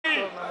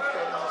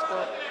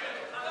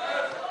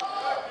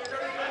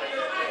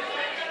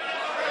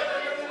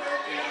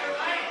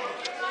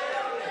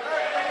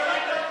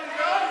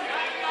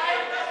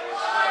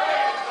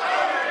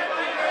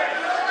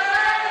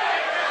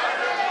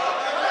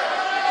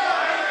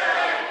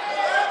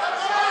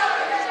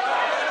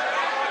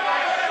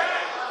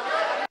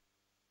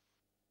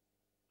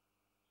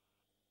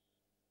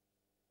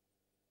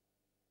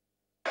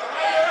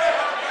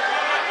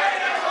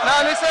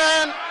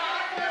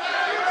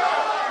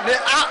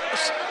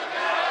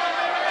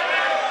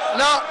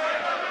Now,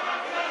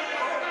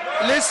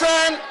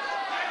 listen.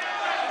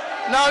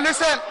 Now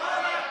listen.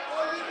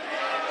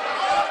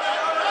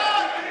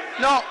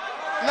 No.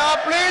 Now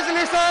please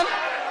listen.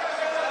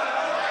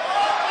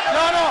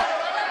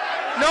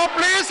 No,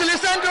 please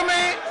listen to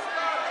me.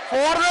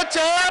 For the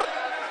chair,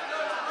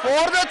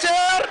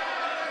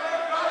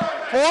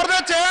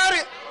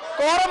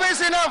 quorum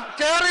is enough.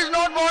 Chair is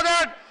not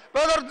bothered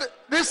whether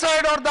this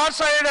side or that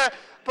side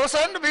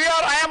present.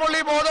 I am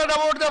only bothered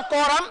about the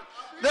quorum.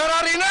 There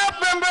are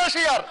enough members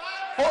here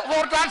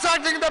for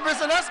transacting the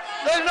business.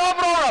 There is no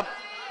problem.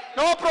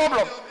 No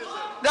problem.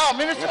 Now,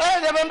 Minister,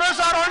 the members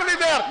are already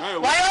there.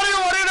 Why are you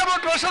worried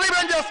about treasury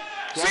benches?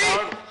 See,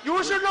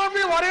 you should not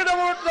be worried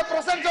about the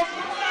presence of...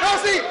 No,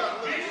 see,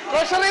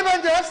 treasury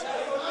benches,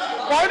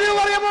 why do you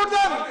worry about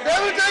them? They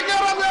will take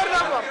care of their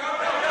number.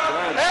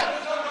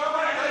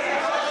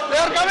 They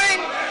are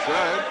coming.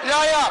 Sir.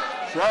 Yeah.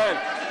 Sir,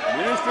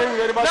 Minister is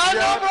very much here.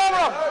 No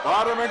problem.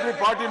 Parliamentary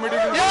party meeting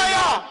is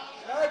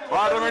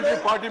Parliamentary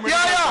party meeting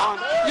is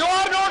on. You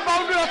are not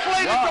bound to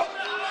explain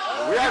it.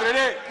 We are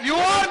ready. You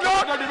are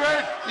not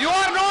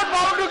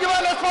bound to give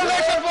an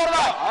explanation for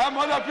that. I am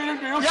only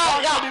appealing to you.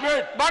 Start the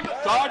debate. But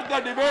start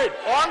the debate.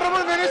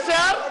 Honorable Minister,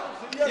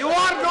 you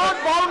are not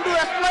bound to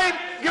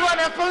give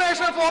an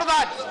explanation for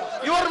that.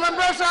 Your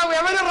members have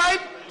every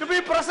right to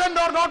be present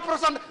or not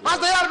present as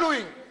they are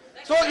doing.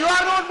 So you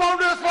are not bound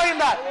to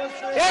explain that.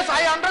 Yes,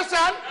 I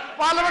understand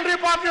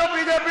parliamentary party of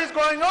BJP is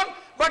going on,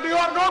 but you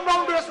are not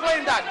bound to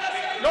explain that.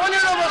 No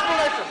need of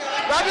explanation.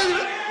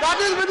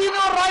 That is within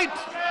your right.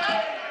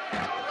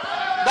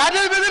 That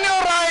is within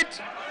your right.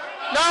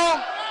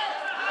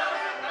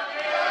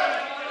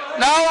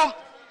 Now,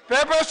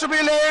 papers to be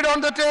laid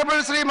on the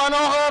table, Sri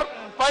Manohar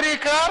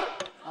Parikar.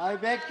 I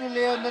beg to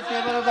lay on the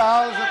table of the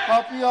House a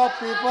copy of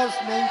papers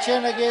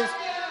mentioned against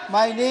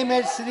my name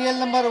at serial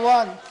number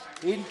 1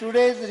 in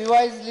today's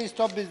revised list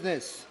of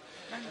business.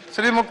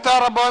 Sri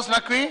Mukhtar Abbas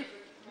Naqvi.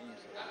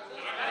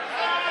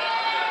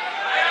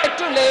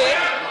 To lay.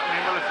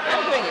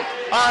 I'm doing it.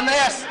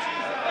 Yes.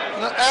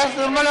 As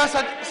Nirmala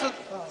said,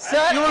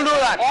 sir, you will do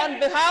that. On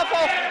behalf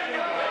of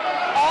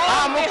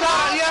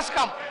Mukhtar, yes,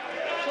 come.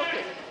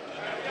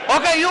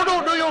 Okay, you do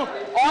you?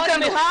 On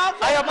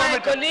behalf of my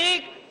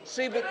colleague,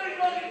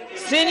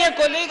 senior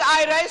colleague,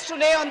 I rise to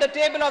lay on the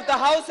table of the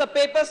House the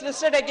papers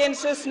listed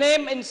against his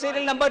name in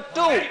serial number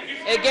 2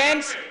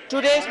 against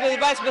today's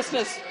revised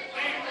business.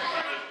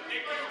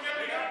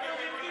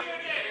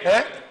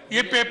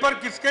 ये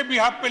paper किसके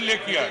behalf पे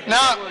लेके आए?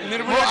 ना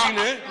निर्मला जी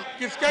ने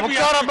किसके behalf?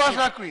 Mukhtar Abbas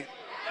Naqvi.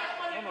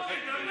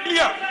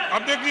 लिया.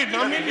 अब देखिए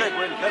नाम नहीं.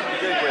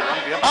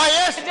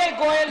 Yes. Vijay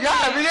Goyal.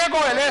 Yeah, Vijay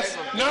Goyal. Yes.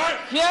 No.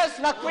 Here's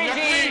Naqvi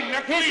ji.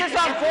 This is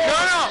on phone.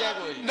 No.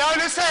 Now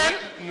listen.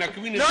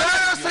 Naqvi ने. No,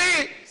 Sri.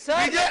 Sir,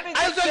 Vijay, I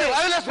will tell you. I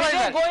will explain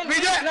that.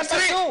 Vijay,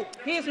 Sri.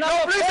 He is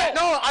number 4.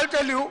 No, I will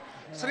tell you.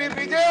 Sri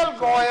Vijay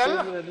Goyal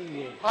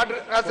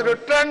has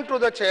returned to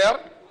the chair.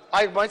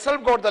 I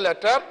myself got the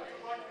letter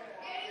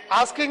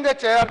asking the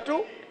chair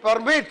to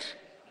permit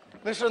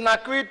Mr.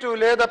 Naqvi to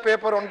lay the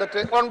paper on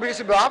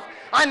BC behalf,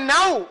 and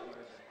now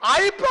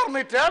I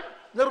permitted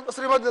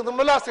Srimati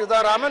Nirmala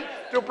Sitharaman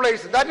to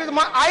place. That is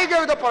I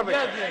gave the permit.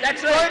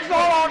 That's so right. it's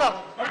all order.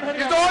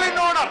 It's all in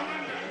order.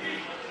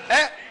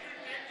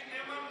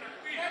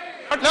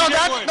 No,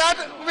 that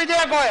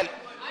Vijay Goyal.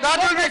 That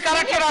will be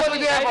corrected as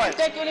Vijay Goyal. I didn't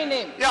take any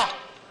name. Yeah,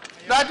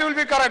 that will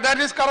be correct. That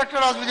is corrected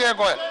as Vijay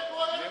Goyal.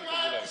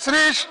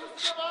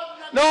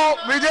 No,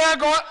 Vijay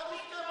Goyal.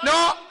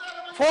 No,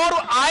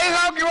 I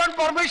have given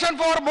permission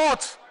for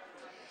both.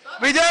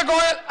 Vijay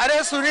Goyal,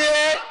 अरे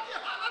सुनिए,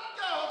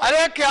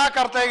 अरे क्या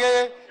करते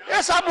हैं ये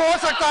सब हो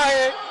सकता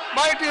है,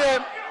 बैठिए.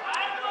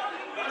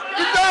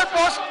 इधर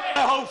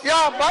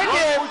yeah,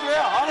 बैठिए.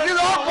 It is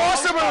all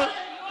possible.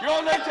 क्यों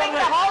नहीं चल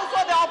रहे? House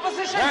or the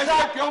opposition,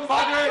 sir? क्यों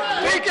भाग रहे?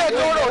 ठीक है,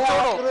 छोड़ो.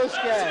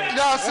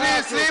 Yeah,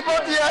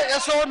 Sripati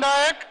Yaso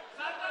Nayak,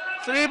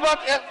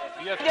 Sripati.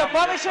 Your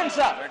permission,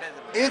 sir.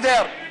 Is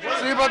there?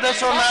 Sripati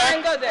Yaso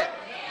Nayak.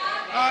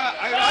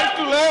 I rise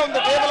to lay on the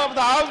table of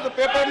the House the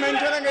paper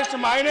mentioned against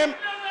my name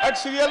at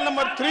serial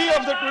number 3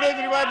 of the today's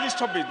revised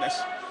list of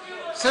business.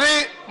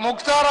 Sri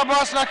Mukhtar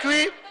Abbas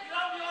Naqvi.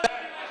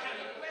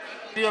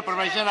 With your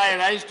permission, I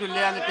rise to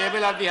lay on the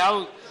table of the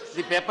House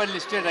the paper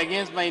listed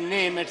against my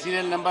name at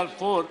serial number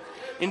 4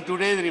 in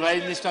today's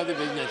revised list of the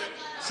business.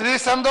 Sri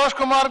Santosh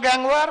Kumar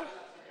Gangwar.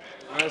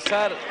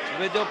 Sir,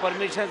 with your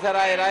permission, sir,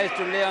 I rise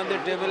to lay on the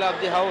table of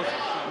the House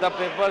the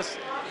papers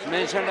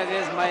mentioned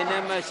against my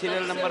name as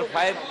serial number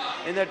 5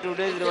 in the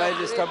today's revised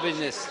list of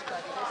business.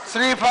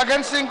 Sri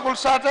Fagan Singh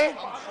Kulsate.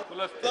 मैं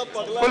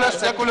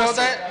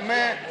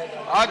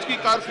आज की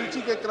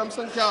कार्यसूची के क्रम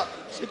संख्या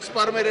 6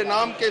 पर मेरे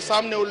नाम के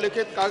सामने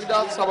उल्लेखित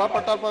कागजात सभा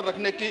पटल पर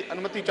रखने की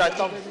अनुमति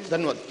चाहता हूं.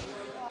 धन्यवाद.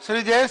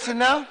 Sri Jay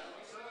Sinha.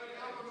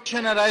 I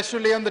rise to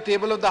lay on the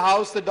table of the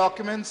House the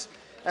documents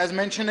as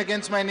mentioned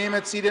against my name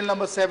at serial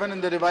number 7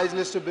 in the revised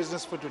list of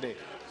business for today.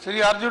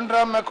 Sri Arjun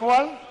Ram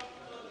Mekhwal.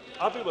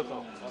 आप ही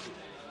बताओ.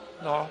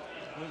 No.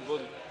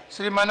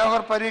 Sri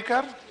Manohar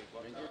Parikar.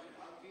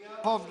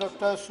 Of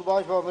Dr.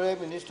 Subhash Bhamre,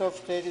 Minister of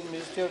State in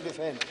Ministry of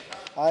Defence,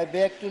 I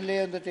beg to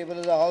lay on the table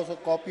of the House a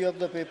copy of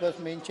the papers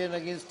mentioned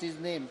against his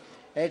name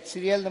at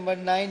serial number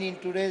 9 in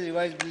today's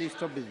revised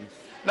list of business.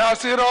 Now,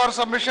 zero our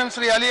submission,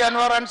 Sri Ali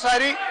Anwar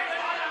Ansari.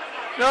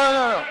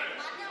 No.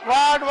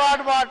 What?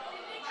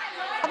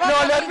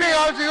 No, let me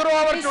have 0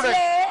 hour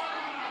today.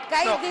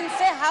 No.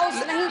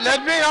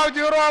 Let me have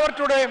 0 hour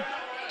today.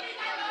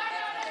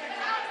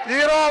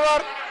 0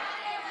 hour.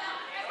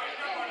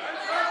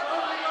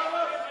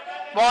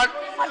 What?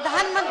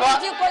 प्रधानमंत्री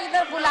जी को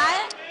इधर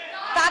बुलाएं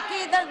ताकि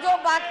इधर जो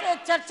बात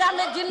चर्चा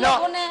में जिन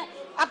लोगों ने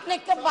अपने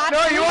के बात No,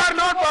 you are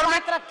not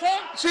बात रखे.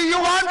 See, you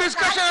want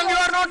discussion and you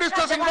are not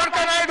discussing. What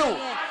can I do?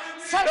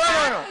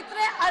 सरकार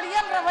इतने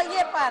अड़ियल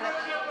रवैये पर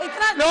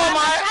इतना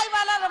सच्चाई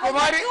वाला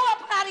रवैया क्यों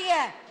अपना रही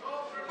है?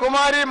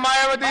 कुमारी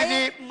मायावती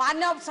जी,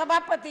 माननीय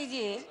सभापति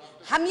जी,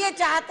 हम ये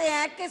चाहते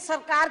हैं कि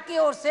सरकार की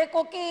ओर से,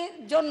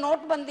 क्योंकि जो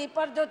नोटबंदी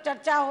पर जो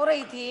चर्चा हो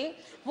रही थी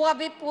वो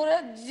अभी पूरे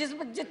जिस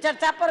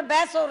चर्चा पर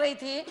बहस हो रही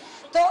थी,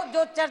 तो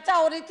जो चर्चा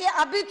हो रही थी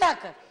अभी तक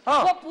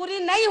वो पूरी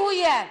नहीं हुई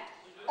है.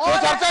 और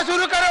चर्चा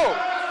शुरू करो.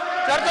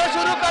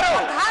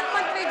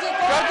 प्रधानमंत्री जी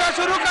को चर्चा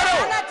शुरू करो.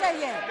 आना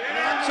चाहिए.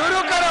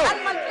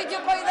 प्रधानमंत्री जी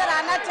को इधर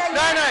आना चाहिए.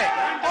 नहीं.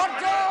 और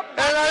जो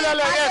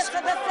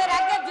सदस्य रह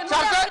गए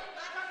जिन्होंने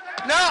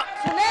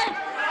सुने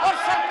और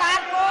सरकार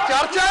को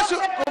चर्चा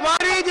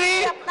कुमारी जी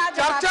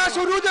चर्चा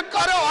शुरू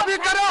करो. अभी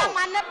करो.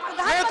 माननीय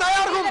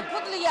प्रधानमंत्री ने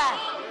खुद लिया है.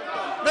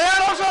 They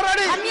are also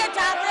ready. हम ये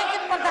चाहते हैं कि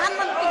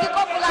प्रधानमंत्री जी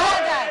को बुलाया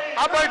जाए.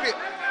 अब बैठिए.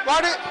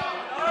 What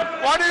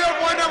is your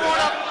point of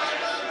order?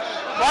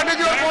 What is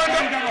your point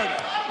of?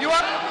 You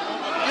are,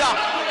 yeah.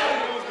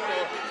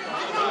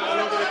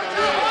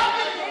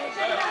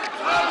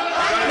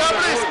 No,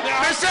 please,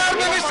 Mr.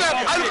 Minister,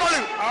 I will call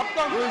you.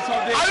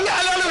 I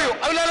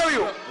will allow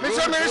you,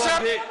 Mr. Minister.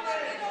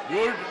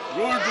 Rule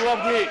 2 of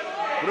the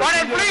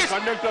please,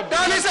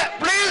 listen.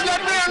 Please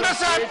let me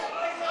understand.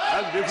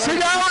 Sit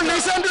down,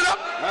 listen to the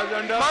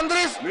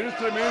Mantris.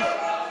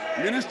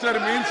 Minister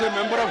means a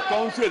member of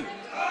council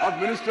of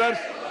ministers,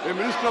 a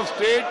minister of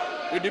state,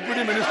 a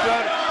deputy minister,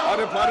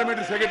 or a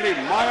parliamentary secretary.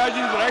 Maharaj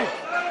is right.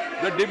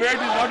 The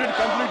debate is not yet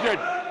completed.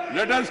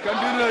 Let us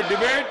continue the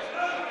debate.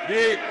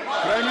 The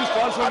Prime Minister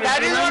also will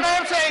That is what I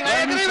am saying.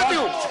 I agree with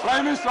you.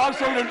 Prime Minister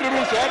also will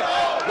intervene, sir.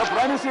 The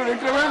Prime Minister will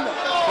intervene.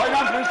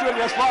 Finance Minister will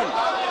respond.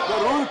 The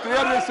rule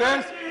clearly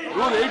says,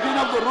 Rule 18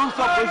 of the rules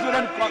of procedure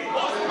and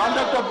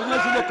conduct of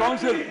business in the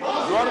council.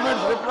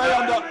 Government's reply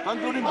on the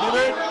concluding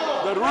debate.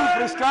 The rule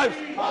prescribes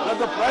that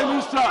the Prime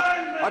Minister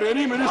or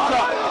any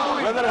minister,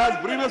 whether has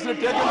previously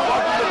taken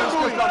part in the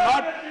discussion or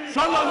not,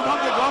 shall on behalf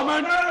of the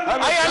government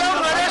have I allow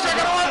Rajesh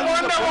Agarwal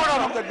point of order.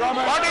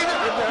 What is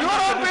it? Your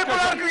own people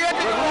are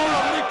creating a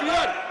rule. very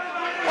clear.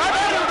 What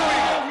are you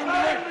doing?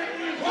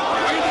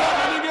 Why they are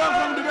running away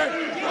from debate?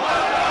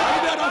 Why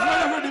they are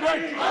afraid of a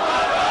debate?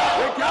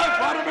 They can't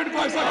parliament को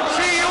ऐसा करना.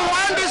 See, you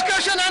want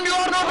discussion and you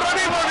are not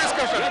ready for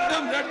discussion. Let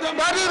them.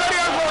 That is very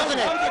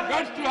unfortunate. Have the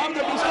guts to have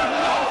the discussion in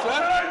the house,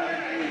 sir.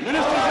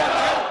 Ministers are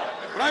there.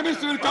 Prime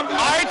Minister will come to the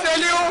I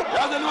tell you.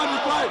 As anyone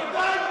required.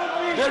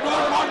 They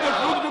don't want the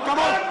truth to come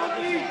out.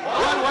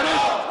 They are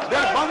worried. They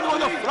are burned over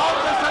the fraud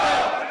yesterday.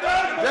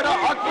 There are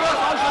actors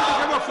also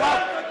became a fraud.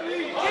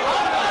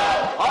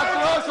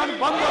 Actors and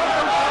burned over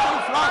the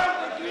fraud.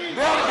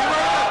 They are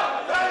divided.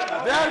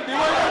 They are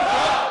divided,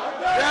 sir.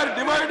 They are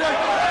divided.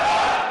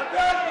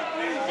 They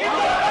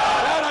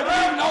are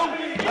agreeing now.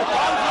 The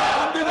call for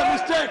Bandi is a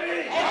mistake.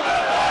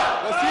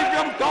 The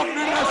CPM top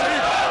leader has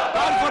said,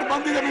 call for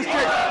Bandi is a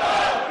mistake.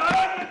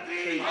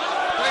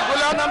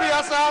 Ghulam Nabi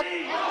Azad.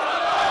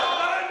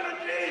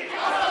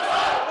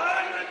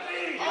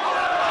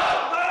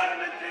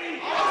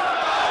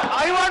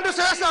 I want to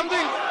say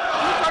something.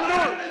 You can do.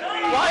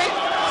 Why?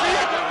 See?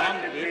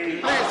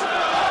 Please.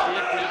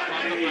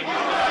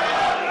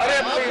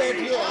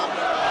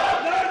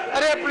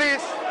 Arey,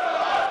 please.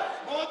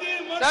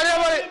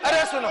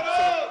 Arey, suno.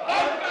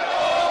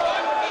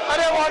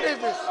 Arey, what is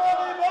this?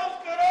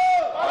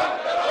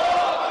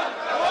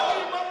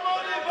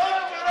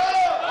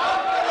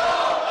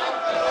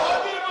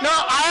 Now,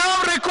 I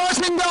am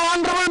requesting the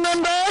honorable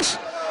members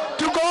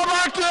to go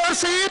back to your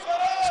seat,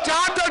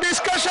 start the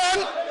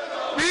discussion.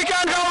 We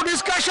can have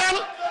discussion.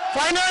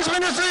 Finance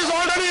Minister is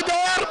already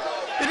there.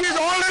 It is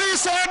already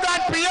said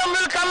that PM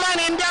will come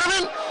and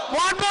intervene.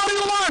 What more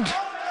you want?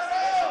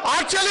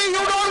 Actually,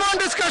 you don't want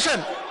discussion.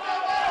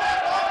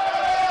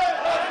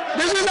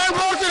 This is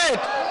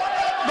unfortunate.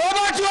 Go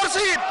back to your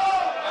seat.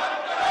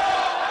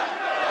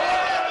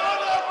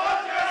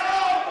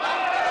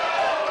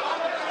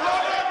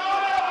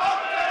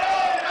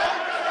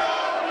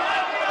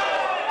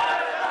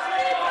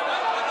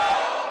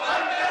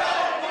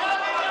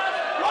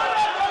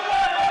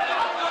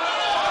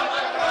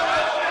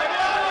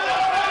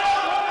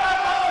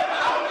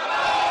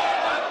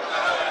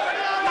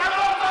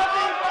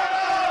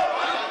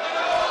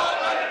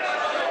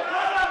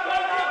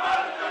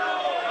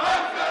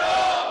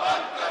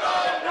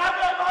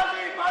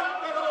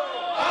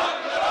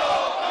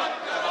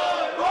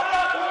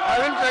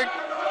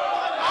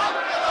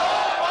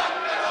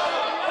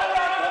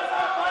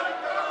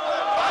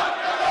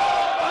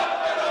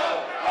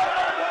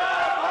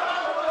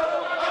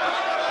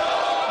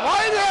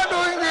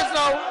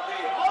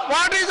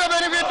 What is the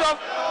benefit of?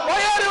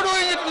 Why are you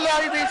doing it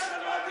like this?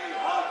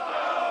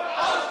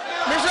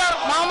 Mr.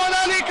 Muhammad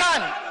Ali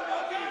Khan.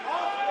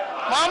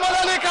 Muhammad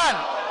Ali Khan.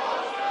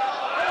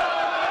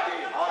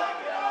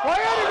 Why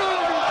are you doing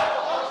this?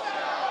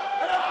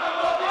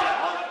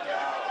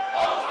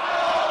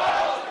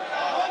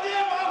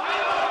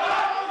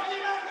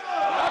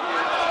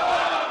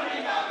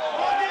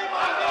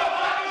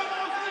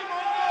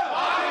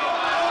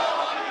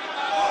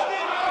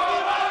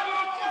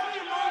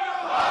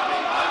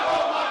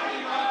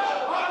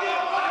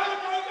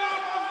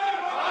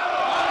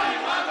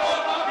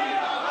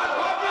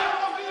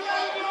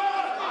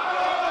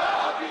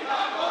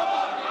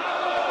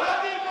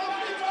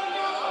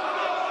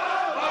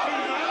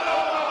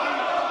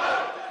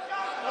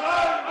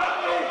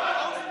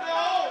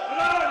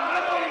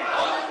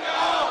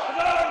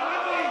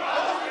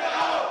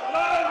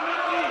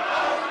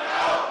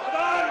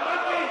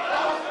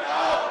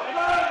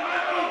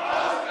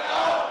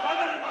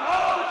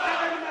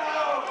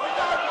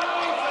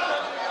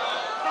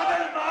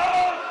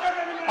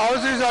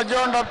 House is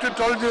adjourned up to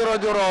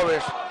 12:00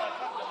 hours.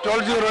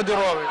 12:00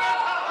 hours.